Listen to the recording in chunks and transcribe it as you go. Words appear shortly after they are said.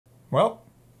Well,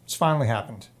 it's finally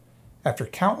happened. After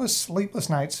countless sleepless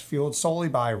nights fueled solely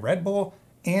by Red Bull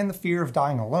and the fear of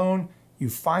dying alone, you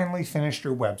finally finished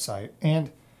your website,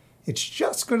 and it's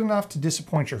just good enough to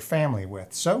disappoint your family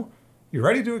with, so you're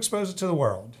ready to expose it to the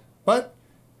world. But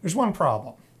there's one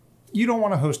problem. You don't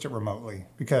want to host it remotely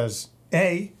because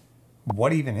A,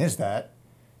 what even is that?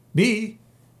 B,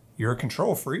 you're a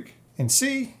control freak, and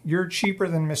C, you're cheaper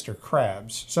than Mr.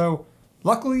 Krabs. So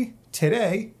luckily,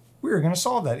 today, we're going to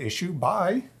solve that issue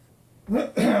by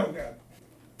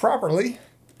properly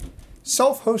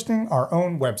self-hosting our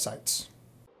own websites.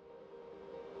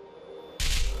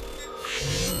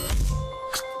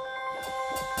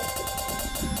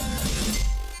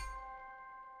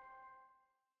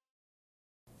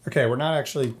 Okay, we're not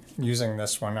actually using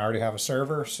this one. I already have a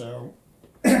server, so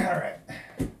all right.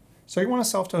 So you want to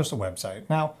self-host a website.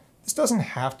 Now, this doesn't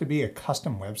have to be a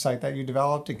custom website that you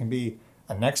developed. It can be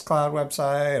a Nextcloud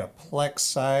website, a Plex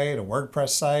site, a WordPress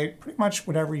site, pretty much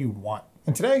whatever you want.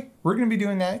 And today, we're going to be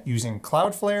doing that using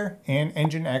Cloudflare and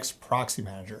Nginx Proxy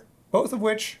Manager, both of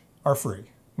which are free.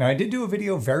 Now, I did do a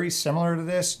video very similar to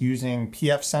this using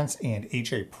pfSense and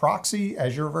HA Proxy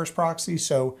as your reverse proxy.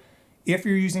 So if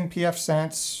you're using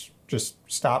pfSense, just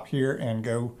stop here and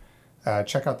go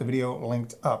check out the video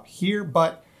linked up here.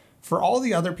 But for all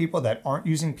the other people that aren't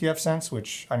using pfSense,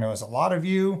 which I know is a lot of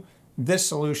you, this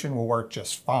solution will work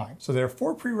just fine. So there are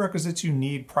 4 prerequisites you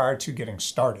need prior to getting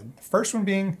started. The first one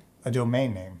being a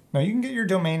domain name. Now you can get your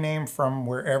domain name from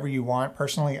wherever you want.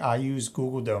 Personally, I use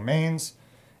Google Domains.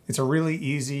 It's a really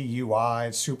easy UI.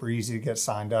 It's super easy to get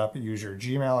signed up. You use your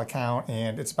Gmail account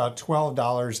and it's about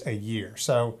 $12 a year.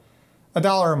 So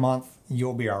 $1 a month,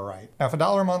 you'll be all right. Now, if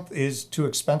 $1 a month is too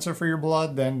expensive for your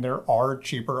blood, then there are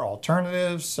cheaper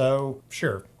alternatives. So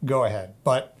sure, go ahead,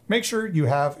 but make sure you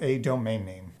have a domain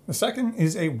name. The second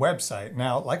is a website.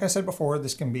 Now, like I said before,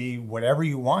 this can be whatever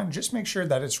you want. Just make sure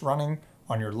that it's running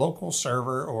on your local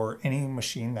server or any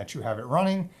machine that you have it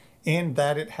running, and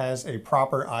that it has a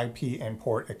proper IP and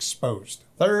port exposed.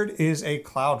 Third is a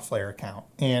Cloudflare account.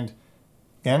 And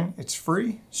again, it's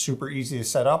free, super easy to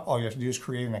set up. All you have to do is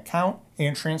create an account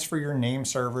and transfer your name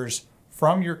servers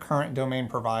from your current domain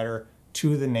provider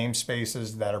to the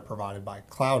namespaces that are provided by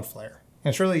Cloudflare. And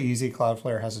it's really easy.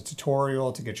 Cloudflare has a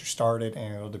tutorial to get you started,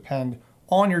 and it'll depend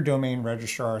on your domain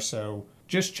registrar. So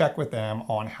just check with them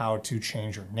on how to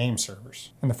change your name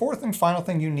servers. And the fourth and final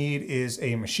thing you need is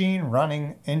a machine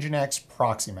running Nginx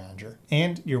Proxy Manager.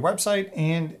 And your website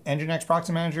and Nginx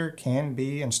Proxy Manager can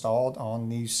be installed on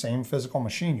the same physical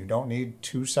machine. You don't need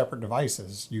 2 separate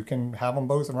devices. You can have them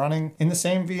both running in the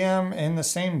same VM in the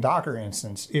same Docker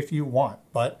instance if you want.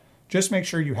 But just make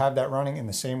sure you have that running in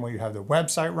the same way you have the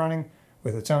website running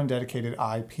with its own dedicated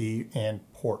IP and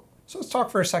port. So let's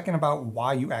talk for a second about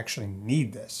why you actually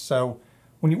need this. So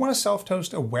when you want to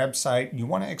self-host a website, you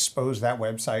want to expose that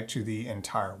website to the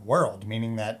entire world,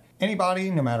 meaning that anybody,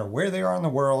 no matter where they are in the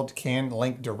world, can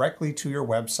link directly to your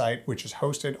website, which is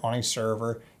hosted on a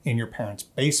server in your parents'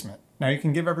 basement. Now you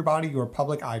can give everybody your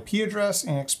public IP address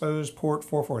and expose port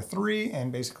 443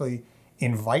 and basically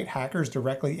invite hackers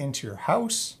directly into your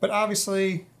house. But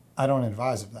obviously, I don't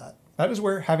advise of that. That is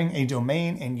where having a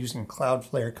domain and using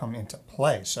Cloudflare come into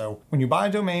play. So when you buy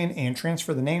a domain and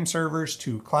transfer the name servers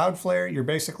to Cloudflare, you're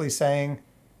basically saying,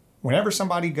 whenever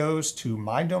somebody goes to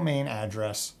my domain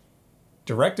address,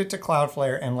 direct it to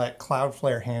Cloudflare and let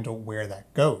Cloudflare handle where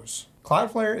that goes.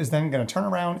 Cloudflare is then going to turn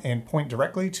around and point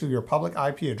directly to your public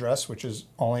IP address, which is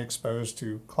only exposed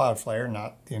to Cloudflare,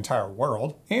 not the entire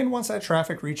world. And once that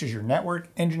traffic reaches your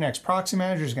network, Nginx Proxy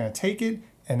Manager is going to take it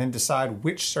and then decide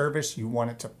which service you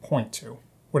want it to point to.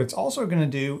 What it's also going to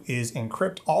do is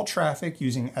encrypt all traffic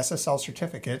using SSL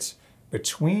certificates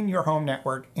between your home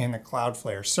network and the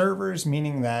Cloudflare servers,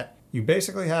 meaning that you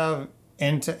basically have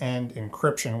end-to-end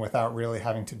encryption without really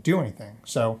having to do anything.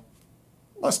 So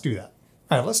let's do that.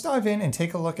 All right, let's dive in and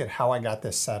take a look at how I got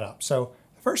this set up. So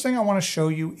the first thing I want to show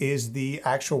you is the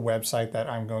actual website that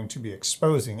I'm going to be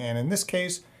exposing. And in this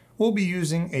case, we'll be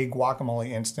using a Guacamole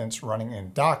instance running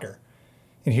in Docker.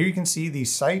 And here you can see the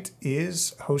site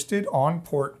is hosted on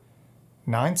port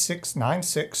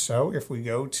 9696. So if we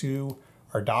go to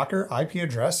our Docker IP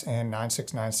address and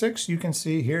 9696, you can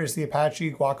see here's the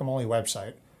Apache Guacamole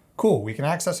website. Cool, we can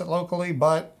access it locally,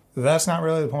 but that's not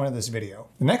really the point of this video.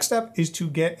 The next step is to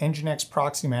get Nginx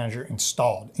Proxy Manager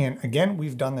installed. And again,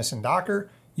 we've done this in Docker.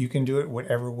 You can do it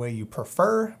whatever way you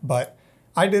prefer, but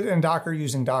I did it in Docker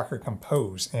using Docker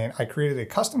Compose. And I created a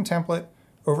custom template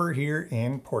over here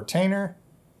in Portainer.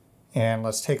 And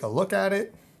let's take a look at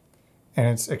it. And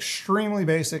it's extremely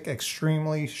basic,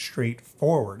 extremely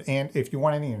straightforward. And if you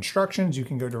want any instructions, you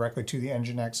can go directly to the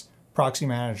Nginx Proxy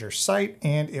Manager site,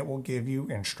 and it will give you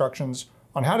instructions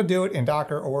on how to do it in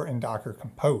Docker or in Docker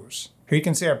Compose. Here you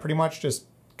can see I pretty much just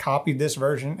copied this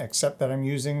version, except that I'm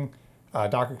using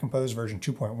Docker Compose version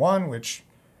 2.1, which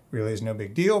really is no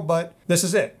big deal, but this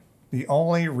is it. The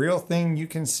only real thing you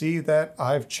can see that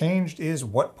I've changed is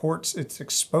what ports it's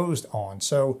exposed on.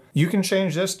 So you can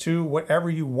change this to whatever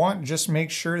you want. Just make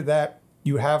sure that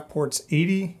you have ports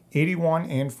 80, 81,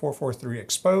 and 443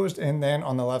 exposed. And then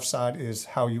on the left side is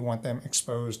how you want them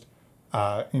exposed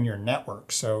in your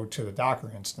network, so to the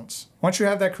Docker instance. Once you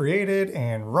have that created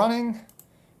and running,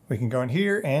 we can go in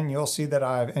here and you'll see that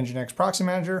I have Nginx Proxy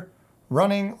Manager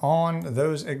running on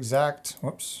those exact,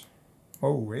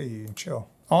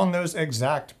 on those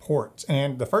exact ports.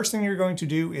 And the first thing you're going to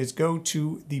do is go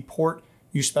to the port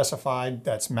you specified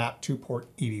that's mapped to port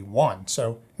 81.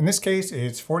 So in this case,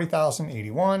 it's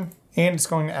 40,081, and it's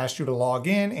going to ask you to log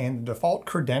in, and the default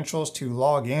credentials to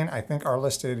log in, I think, are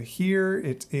listed here.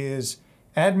 It is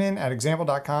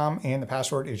admin@example.com, and the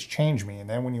password is change me. And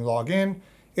then when you log in,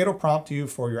 it'll prompt you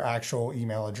for your actual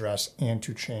email address and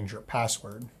to change your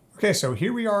password. Okay, so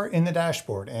here we are in the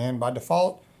dashboard, and by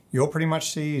default, you'll pretty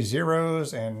much see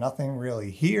zeros and nothing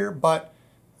really here, but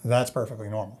that's perfectly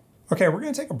normal. Okay, we're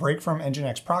gonna take a break from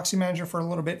Nginx Proxy Manager for a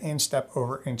little bit and step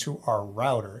over into our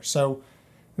router. So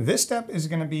this step is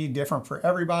gonna be different for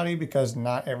everybody because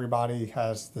not everybody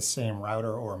has the same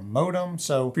router or modem.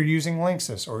 So if you're using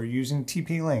Linksys or you're using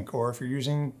TP-Link, or if you're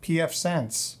using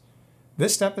pfSense,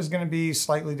 this step is gonna be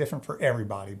slightly different for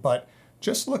everybody, but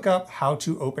just look up how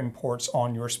to open ports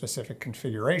on your specific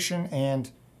configuration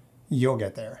and you'll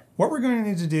get there. What we're going to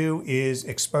need to do is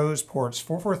expose ports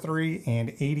 443 and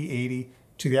 8080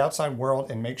 to the outside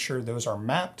world and make sure those are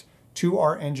mapped to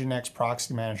our Nginx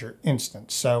Proxy Manager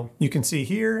instance. So you can see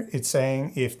here, it's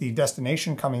saying if the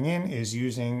destination coming in is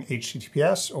using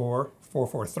HTTPS or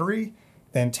 443,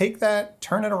 then take that,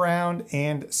 turn it around,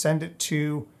 and send it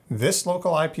to this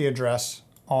local IP address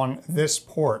on this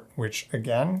port, which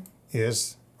again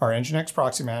is our Nginx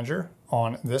Proxy Manager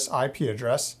on this IP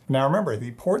address. Now remember,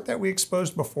 the port that we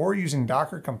exposed before using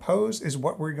Docker Compose is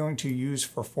what we're going to use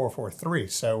for 443.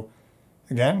 So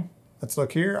again, let's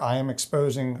look here. I am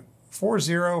exposing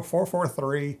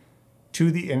 40443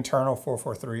 to the internal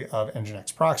 443 of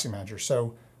Nginx Proxy Manager.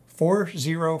 So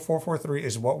 40443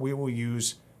 is what we will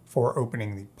use for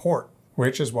opening the port,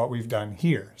 which is what we've done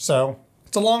here. So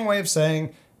it's a long way of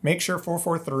saying, make sure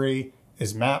 443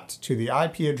 is mapped to the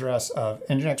IP address of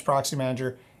Nginx Proxy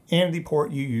Manager and the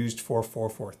port you used for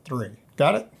 443.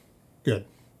 Got it? Good.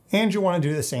 And you want to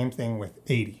do the same thing with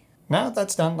 80. Now that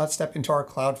that's done, let's step into our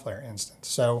Cloudflare instance.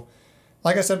 So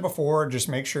like I said before, just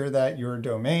make sure that your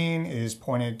domain is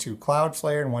pointed to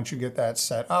Cloudflare, and once you get that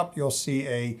set up, you'll see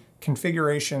a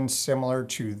configuration similar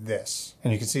to this.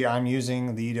 And you can see I'm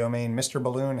using the domain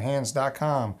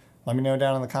mrballoonhands.com. Let me know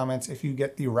down in the comments if you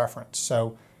get the reference.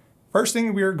 So first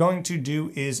thing we are going to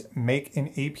do is make an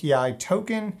API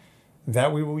token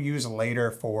that we will use later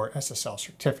for SSL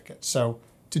certificates. So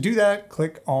to do that,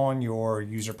 click on your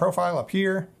user profile up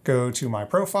here, go to My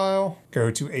Profile,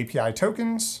 go to API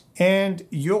Tokens, and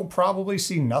you'll probably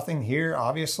see nothing here,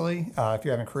 obviously, if you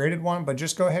haven't created one, but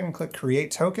just go ahead and click Create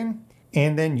Token,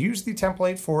 and then use the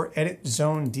template for Edit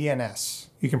Zone DNS.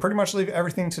 You can pretty much leave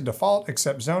everything to default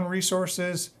except zone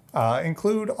resources,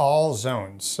 include all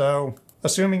zones. So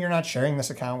assuming you're not sharing this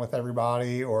account with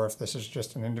everybody, or if this is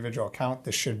just an individual account,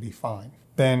 this should be fine.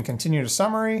 Then continue to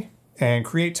summary and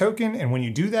create token. And when you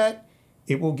do that,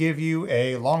 it will give you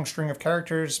a long string of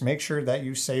characters. Make sure that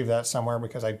you save that somewhere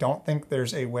because I don't think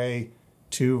there's a way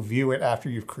to view it after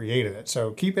you've created it.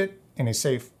 So keep it in a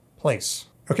safe place.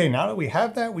 Okay, now that we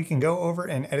have that, we can go over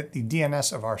and edit the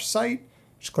DNS of our site.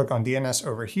 Just click on DNS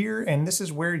over here. And this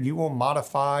is where you will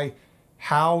modify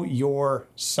how your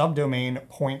subdomain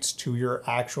points to your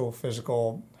actual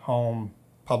physical home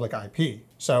public IP.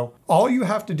 So all you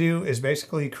have to do is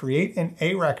basically create an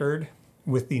A record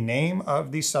with the name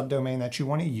of the subdomain that you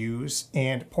want to use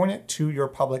and point it to your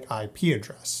public IP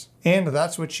address. And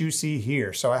that's what you see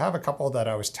here. So I have a couple that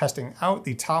I was testing out.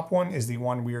 The top one is the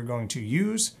one we are going to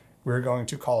use. We're going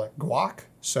to call it guac.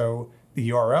 So the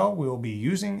URL we will be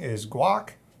using is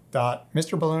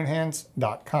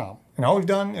guac.mrballoonhands.com. And all we've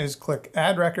done is click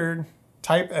add record,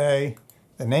 type A,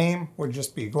 the name would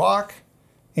just be guac,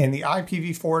 and the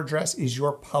IPv4 address is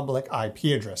your public IP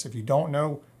address. If you don't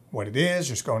know what it is,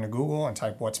 just go into Google and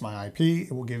type what's my IP,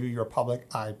 it will give you your public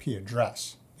IP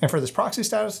address. And for this proxy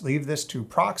status, leave this to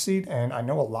proxied, and I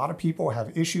know a lot of people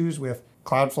have issues with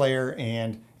Cloudflare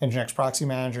and Nginx Proxy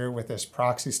Manager with this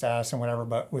proxy status and whatever,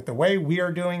 but with the way we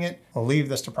are doing it, I'll leave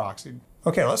this to proxied.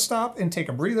 Okay, let's stop and take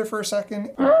a breather for a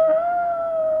second.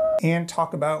 and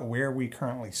talk about where we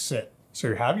currently sit. So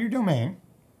you have your domain.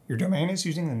 Your domain is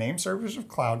using the name servers of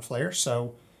Cloudflare.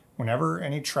 So whenever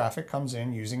any traffic comes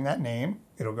in using that name,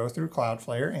 it'll go through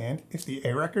Cloudflare. And if the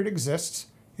A record exists,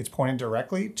 it's pointed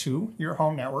directly to your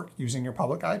home network using your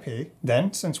public IP.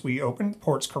 Then, since we opened the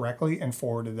ports correctly and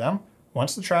forwarded them,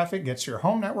 once the traffic gets to your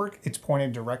home network, it's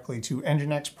pointed directly to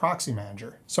Nginx Proxy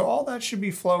Manager. So all that should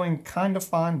be flowing kind of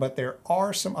fine, but there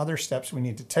are some other steps we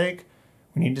need to take.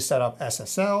 We need to set up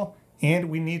SSL, and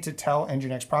we need to tell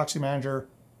Nginx Proxy Manager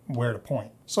where to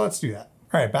point. So let's do that.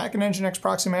 All right, back in Nginx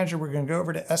Proxy Manager, we're going to go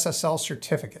over to SSL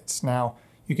certificates. Now,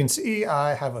 you can see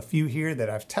I have a few here that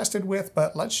I've tested with,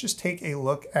 but let's just take a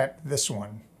look at this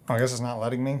one. I guess it's not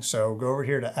letting me. So go over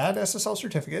here to add SSL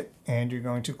certificate, and you're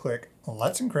going to click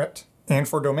Let's Encrypt. And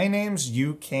for domain names,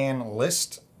 you can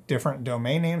list different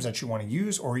domain names that you want to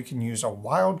use, or you can use a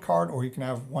wildcard, or you can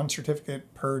have one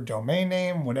certificate per domain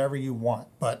name, whatever you want.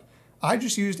 But I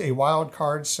just used a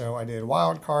wildcard, so I did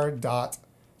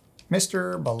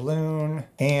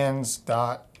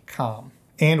wildcard.mrballoonhands.com.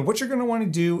 And what you're going to want to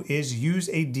do is use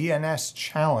a DNS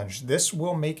challenge. This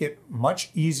will make it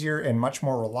much easier and much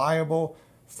more reliable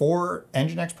for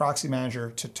Nginx Proxy Manager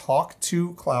to talk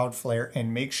to Cloudflare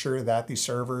and make sure that the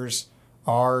servers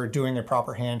are doing a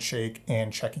proper handshake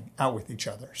and checking out with each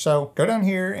other. So go down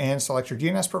here and select your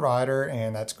DNS provider,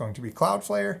 and that's going to be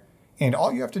Cloudflare. And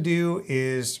all you have to do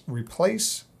is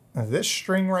replace this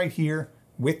string right here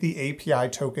with the API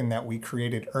token that we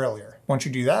created earlier. Once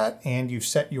you do that and you've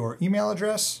set your email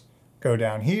address, go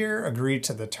down here, agree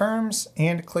to the terms,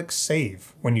 and click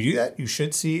Save. When you do that, you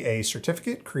should see a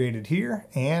certificate created here,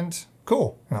 and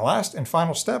cool. And the last and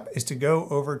final step is to go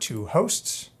over to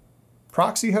Hosts,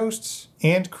 Proxy Hosts,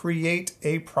 and create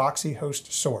a proxy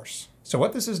host source. So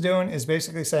what this is doing is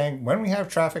basically saying, when we have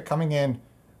traffic coming in,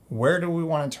 where do we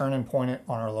want to turn and point it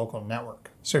on our local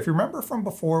network? So if you remember from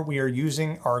before, we are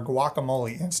using our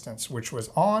Guacamole instance, which was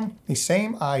on the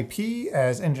same IP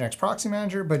as Nginx Proxy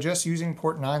Manager, but just using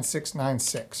port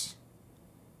 9696.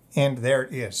 And there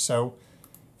it is. So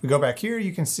if we go back here,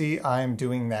 you can see I'm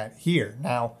doing that here.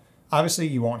 Now, obviously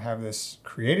you won't have this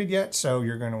created yet, so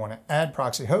you're going to want to add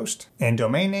proxy host and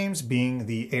domain names being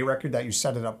the A record that you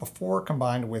set it up before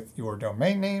combined with your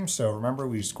domain name. So remember,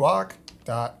 we used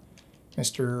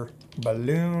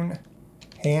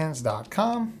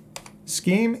guac.mrballoonhands.com.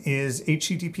 Scheme is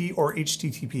HTTP or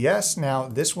HTTPS. Now,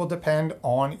 this will depend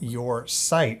on your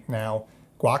site. Now,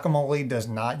 Guacamole does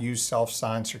not use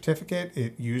self-signed certificate.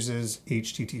 It uses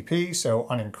HTTP, so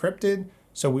unencrypted.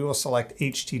 So we will select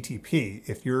HTTP.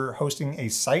 If you're hosting a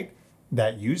site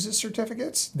that uses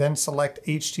certificates, then select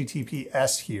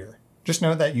HTTPS here. Just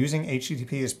know that using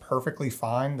HTTP is perfectly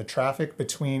fine. The traffic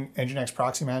between Nginx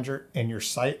Proxy Manager and your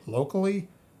site locally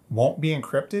won't be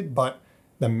encrypted, but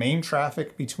the main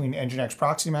traffic between Nginx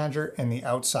Proxy Manager and the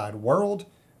outside world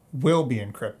will be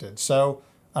encrypted. So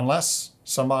unless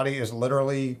somebody is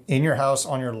literally in your house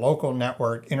on your local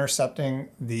network intercepting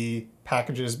the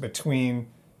packages between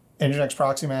Nginx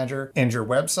Proxy Manager and your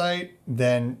website,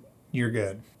 then you're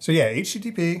good. So yeah,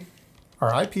 HTTP,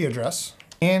 our IP address,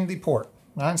 and the port,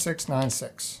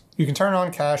 9696. You can turn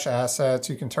on cache assets,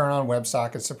 you can turn on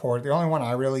WebSocket support. The only one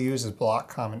I really use is block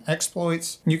common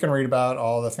exploits. You can read about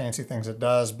all the fancy things it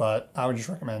does, but I would just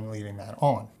recommend leaving that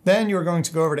on. Then you're going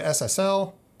to go over to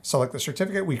SSL, select the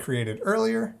certificate we created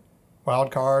earlier,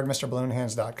 wildcard,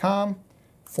 mrballoonhands.com,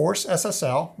 force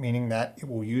SSL, meaning that it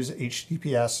will use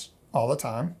HTTPS all the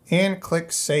time, and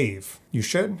click Save. You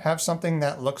should have something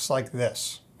that looks like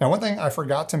this. Now, one thing I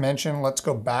forgot to mention, let's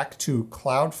go back to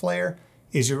Cloudflare,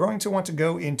 is you're going to want to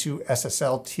go into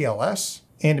SSL TLS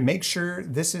and make sure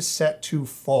this is set to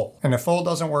full. And if full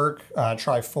doesn't work,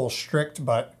 try full strict,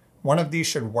 but one of these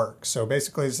should work. So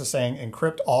basically this is saying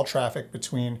encrypt all traffic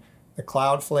between the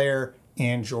Cloudflare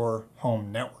and your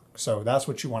home network. So that's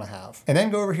what you want to have. And then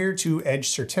go over here to Edge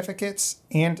Certificates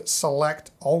and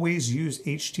select Always Use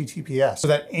HTTPS so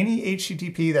that any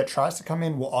HTTP that tries to come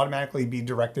in will automatically be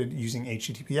directed using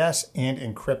HTTPS and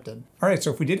encrypted. All right,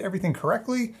 so if we did everything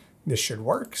correctly, this should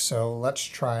work. So let's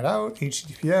try it out.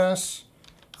 HTTPS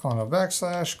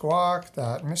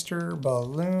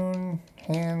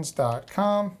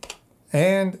 /guac.mrballoonhands.com.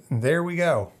 And there we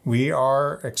go. We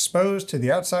are exposed to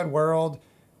the outside world.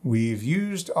 We've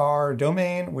used our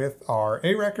domain with our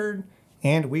A record,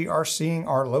 and we are seeing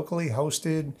our locally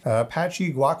hosted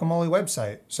Apache Guacamole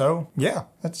website. So yeah,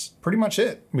 that's pretty much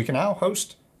it. We can now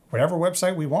host whatever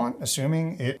website we want,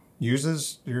 assuming it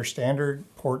uses your standard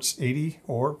ports 80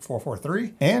 or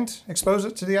 443, and expose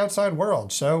it to the outside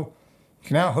world. So you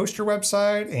can now host your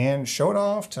website and show it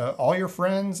off to all your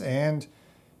friends, and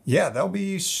yeah, they'll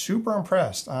be super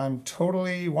impressed. I'm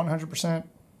totally 100%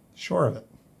 Sure of it.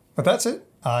 But that's it.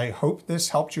 I hope this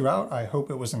helped you out. I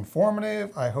hope it was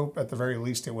informative. I hope at the very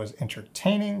least it was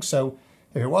entertaining. So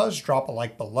if it was, drop a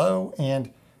like below. And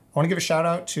I want to give a shout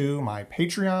out to my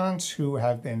Patreons who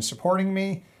have been supporting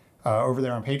me over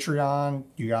there on Patreon.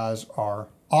 You guys are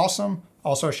awesome.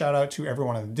 Also a shout out to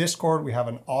everyone in the Discord. We have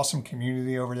an awesome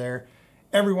community over there.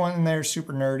 Everyone in there is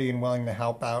super nerdy and willing to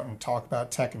help out and talk about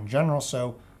tech in general.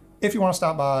 So if you want to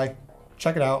stop by,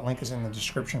 check it out. Link is in the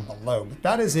description below. But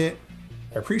that is it.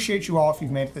 I appreciate you all if you've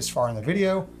made it this far in the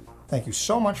video. Thank you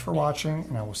so much for watching,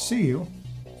 and I will see you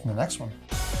in the next one.